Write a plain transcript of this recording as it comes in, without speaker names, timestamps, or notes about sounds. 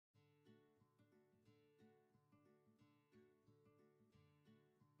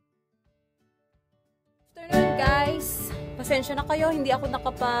guys, pasensya na kayo, hindi ako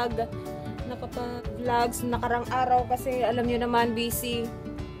nakapag-vlogs nakarang araw kasi alam niyo naman busy.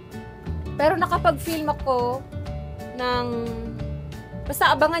 Pero nakapag-film ako ng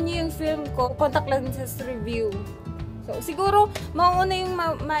basta abangan niyo yung film ko, contact lenses review. So siguro mauna yung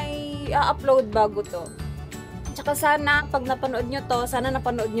may upload bago to. Tsaka sana pag napanood nyo to, sana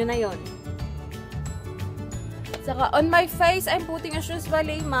napanood nyo na yon. Saka on my face, I'm putting as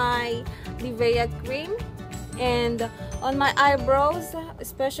usually my Nivea cream. And on my eyebrows,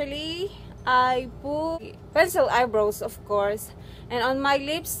 especially, I put pencil eyebrows, of course. And on my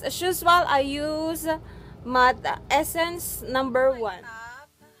lips, as usual, I use matte essence number 1.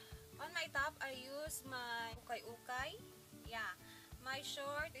 On my top, I use my ukay-ukay. Yeah, my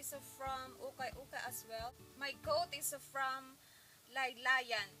short is from ukay-ukay as well. My coat is from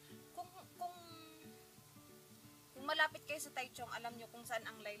Laylayan. Kung malapit kayo sa Taichung, alam nyo kung saan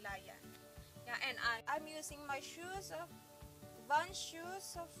ang Laylayan. Yeah, and I'm using my shoes, Vans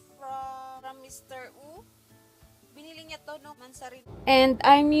shoes from Mr.Wu. Binili niya to, no? Masarap. And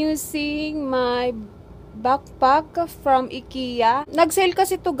I'm using my backpack from IKEA. Nag-sale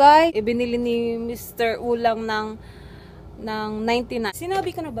kasi to, guys. Binili ni Mr.Wu lang ng 99.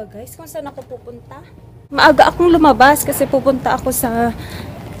 Sinabi ko na ba, guys, kung saan ako pupunta? Maaga akong lumabas kasi pupunta ako sa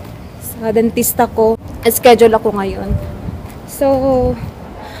dentista ko. Schedule ako ngayon. So,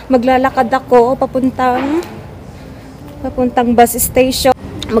 maglalakad ako papuntang bus station.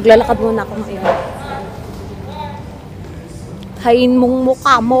 Maglalakad muna ako ngayon. Hain mong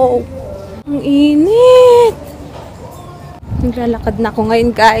mukha mo. Ang init. Maglalakad na ako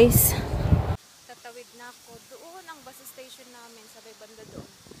ngayon, guys. Tatawid na ako. Doon ang bus station namin. Sabay banda doon.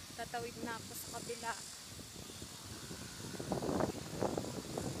 Tatawid na ako sa kabila.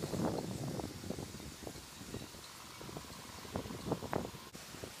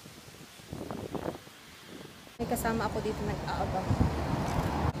 May kasama ako dito nag-aabang.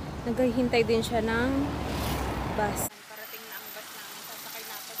 Naghihintay din siya ng bus. Parating na ang bus namin. Sasakay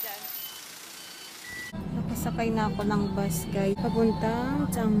na ako dyan. Nakasakay na ako ng bus, guys. Papuntang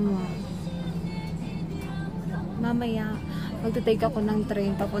Changwon. Mamaya, magta-take ako ng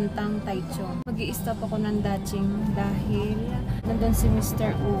train papuntang Taichung. Mag-i-stop ako ng Daching dahil nandun si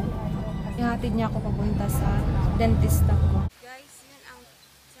Mr. Wu. Ihatid niya ako papunta sa dentista ko.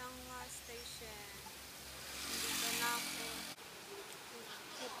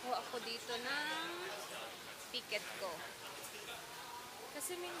 Ako dito ng ticket ko.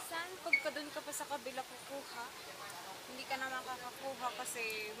 Kasi minsan, pagka doon ka pa sa kabila kukuha, hindi ka na makakakuha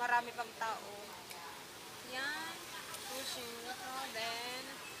kasi marami pang tao. Yan. Pushing ito. Then,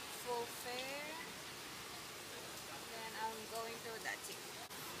 full fare. Then, I'm going to that ticket.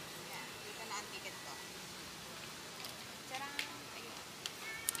 Yan. Dito na ang ticket ko. Tcharam! Ayun.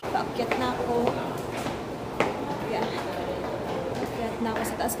 Paakyat na ako. Yan. Na ako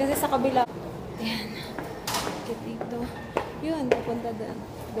sa taas kasi sa kabila. Ayan. Dito. Yun, papunta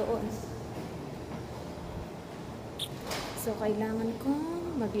doon. So, kailangan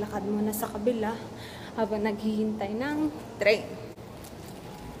kong maglakad muna sa kabila habang naghihintay ng train.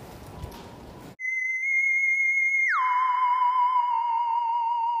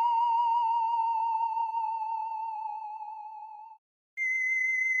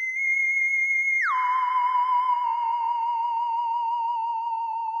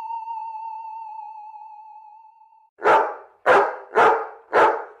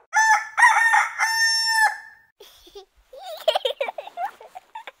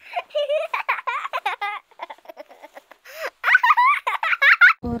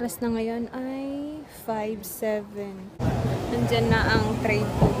 Oras na ngayon ay 5:07. Nandyan na ang train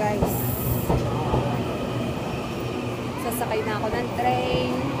ko, guys. Sasakay na ako ng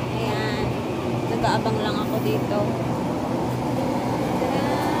train. Ayan. Nag-aabang lang ako dito.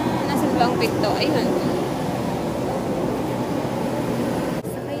 Nasaan ba ang pinto? Ayun.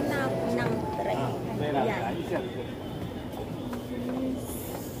 Sakay na ako ng train. Ayan.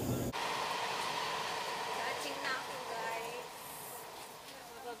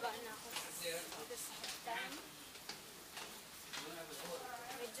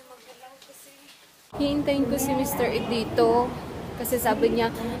 Hihintayin ko si Mr. Ed dito kasi sabi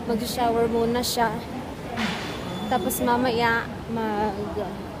niya mag-shower muna siya. Tapos mamaya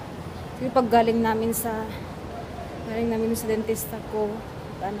pag galing namin sa dentista ko,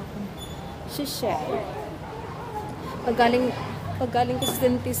 ano ko, pag galing ko sa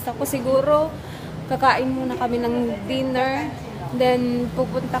dentista ko, siguro kakain muna kami ng dinner, then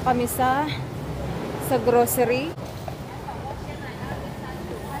pupunta kami sa grocery.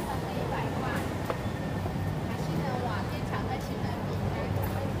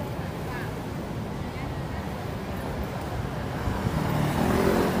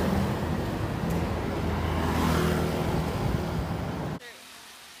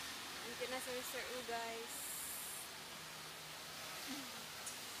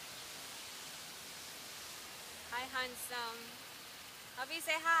 handsome. Happy,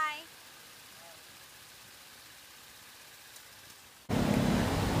 say hi.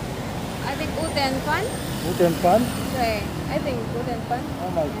 I think uten pan. Uten pan? Okay, I think uten pan.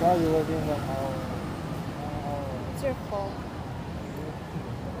 Oh my god, you're working on It's your fault.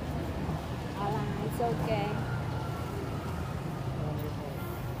 Alam, it's okay.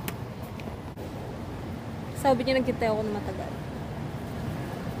 Sabi niya nagkita ako na matagal.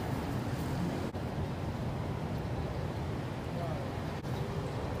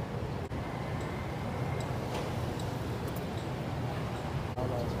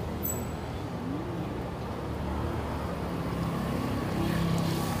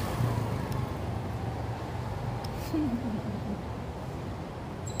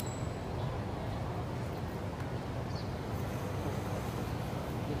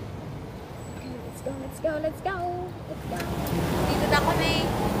 Let's go. Dito na kami.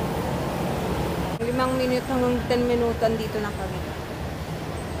 5 minutes hanggang 10 minutan dito na kami.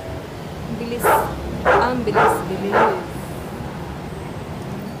 Bilis. Bilis.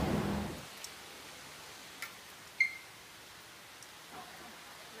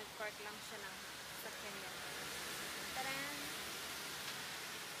 Nag-park lang siya ng sasakyan niya. Taran!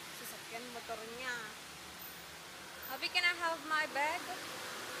 Sasakyan motor niya. Habi, can I have my bag?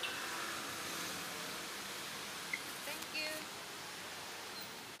 Thank you.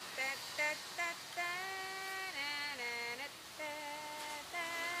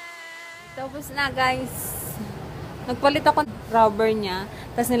 Tapos na guys. Nagpalit ako ng rubber niya.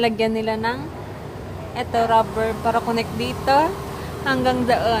 Tapos nilagyan nila ng rubber para connect dito hanggang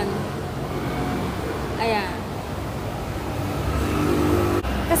doon. Ayan.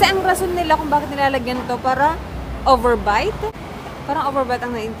 Kasi ang rason nila kung bakit nilalagyan to para overbite. Parang overbite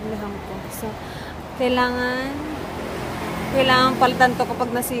ang naiintindihan ko. So, kailangan palitan to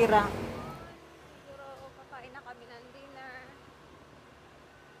kapag nasira. Siguro kakain na kami ng dinner.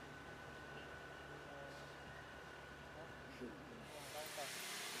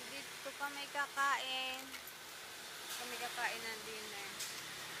 Dito kami kakain. Kami kakain ng dinner.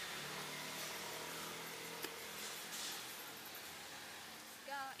 Let's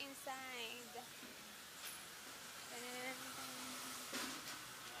go inside.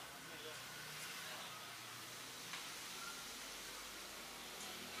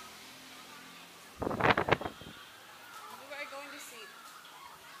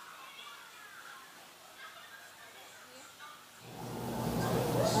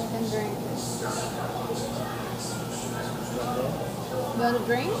 Drink. You want to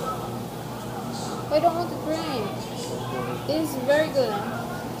drink? I don't want to drink. This is very good.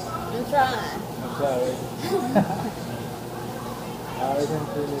 I'm trying.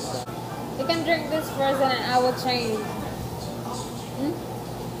 You can drink this first and I will change.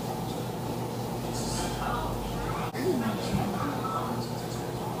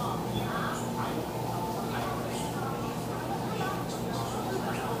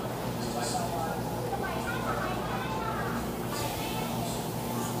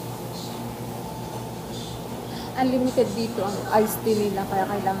 Unlimited dito ang iced tea nila, kaya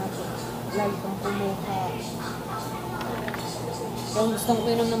kailangan ko lagi kong kumuha. Kung gusto ko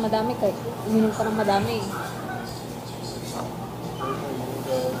uminom ng madami, kaya uminom ka ng madami. I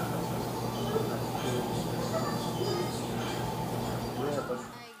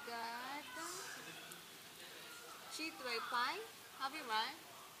got cheat way pie, happy right?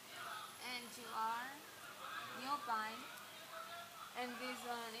 And you are new pie. And this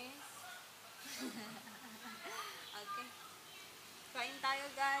one is okay. Kain tayo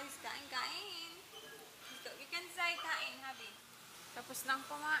guys. Kain. You can say kain, habi. Tapos nang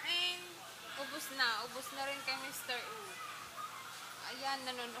kumain. Ubus na rin kay Mr.Wu. Ayan,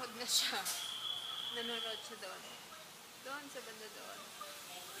 nanonood na siya. Nanonood siya doon. Doon sa banda doon.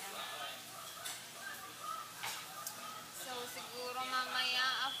 Ayan. So, siguro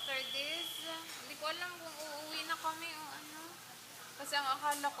mamaya after this, hindi ko alam kung uuwi na kami o ano. Kasi ang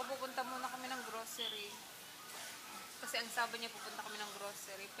akala ko, pupunta muna kami ng grocery. Kasi ang sabi niya, pupunta kami ng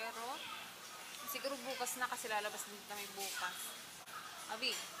grocery. Pero, siguro bukas na kasi lalabas din kami bukas.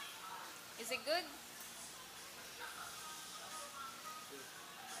 Abi, is it good?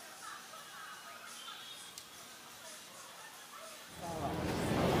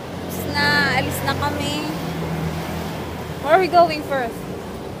 Alis na kami. Where are we going first?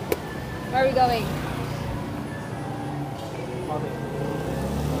 Where are we going?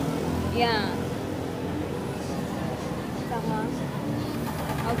 Yeah. Tama.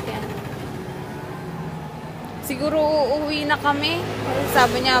 Okay. Siguro uuwi na kami.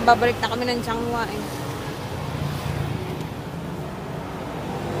 Sabi niya, babalik na kami ng Changhua eh.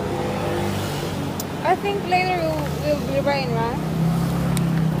 I think later will be rain, right?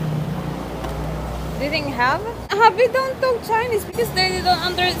 Do you think have? Happy don't talk Chinese because they don't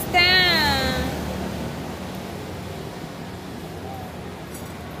understand.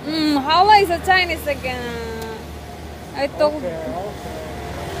 How is a Chinese again? I told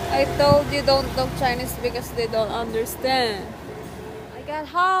I told you don't talk Chinese because they don't understand. I got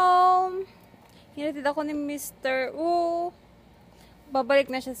home. Hinatid ako ni Mr. Wu.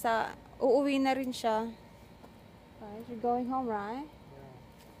 Babalik na siya sa... Uuwi na rin siya. Right, you're going home, right?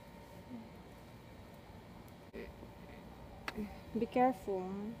 Be careful.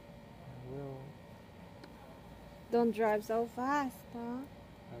 I will. Don't drive so fast, huh?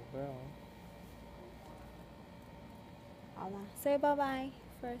 I will. Say bye-bye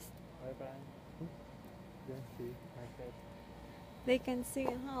first. Bye-bye. Don't see my head. They can see.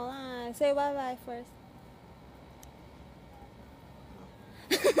 Say bye-bye first.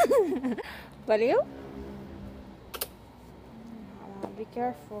 Baliw? Be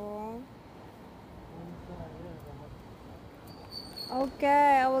careful.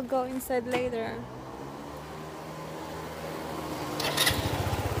 Okay, I will go inside later.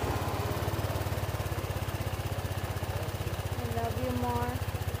 I love you more.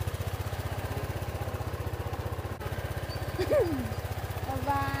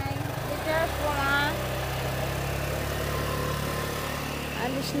 Bye-bye. Be careful, ha?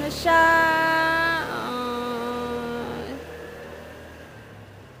 Alis na siya.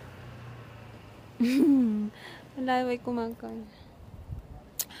 Alay, kumakain.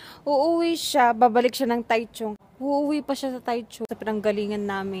 Uuwi siya, babalik siya ng Taichung. Uuwi pa siya sa Taichung sa pinanggalingan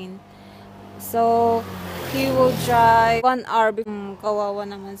namin. So, he will drive 1 hour. Kawawa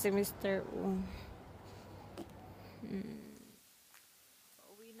naman si Mr. Wu.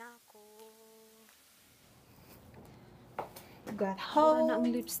 Uuwi na ako. Got home. Wala na ang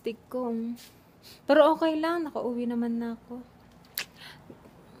lipstick ko. Pero okay lang, nakauwi naman na ako.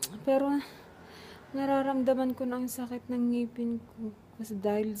 Pero, nararamdaman ko na ang sakit ng ngipin ko. Kasi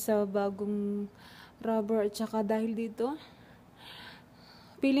dahil sa bagong rubber at saka dahil dito,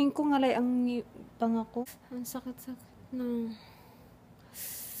 feeling ko ngalay ang panga ko. Ang sakit-sakit na.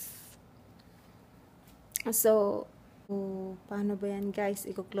 So, paano ba yan guys?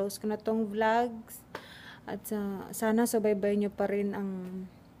 Iko-close ko na tong vlogs. At sana subaybay nyo pa rin ang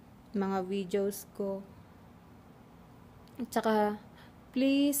mga videos ko. At saka,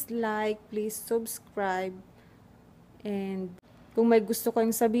 please like, please subscribe. And kung may gusto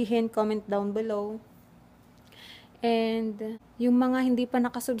kayong sabihin, comment down below. And yung mga hindi pa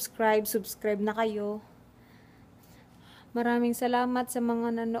nakasubscribe, subscribe na kayo. Maraming salamat sa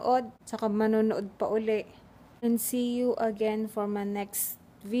mga nanood, saka manonood pa uli. And see you again for my next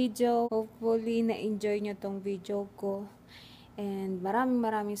video. Hopefully na-enjoy nyo tong video ko. And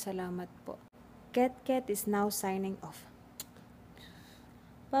maraming salamat po. Ket is now signing off.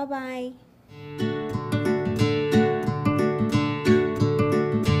 Bye-bye!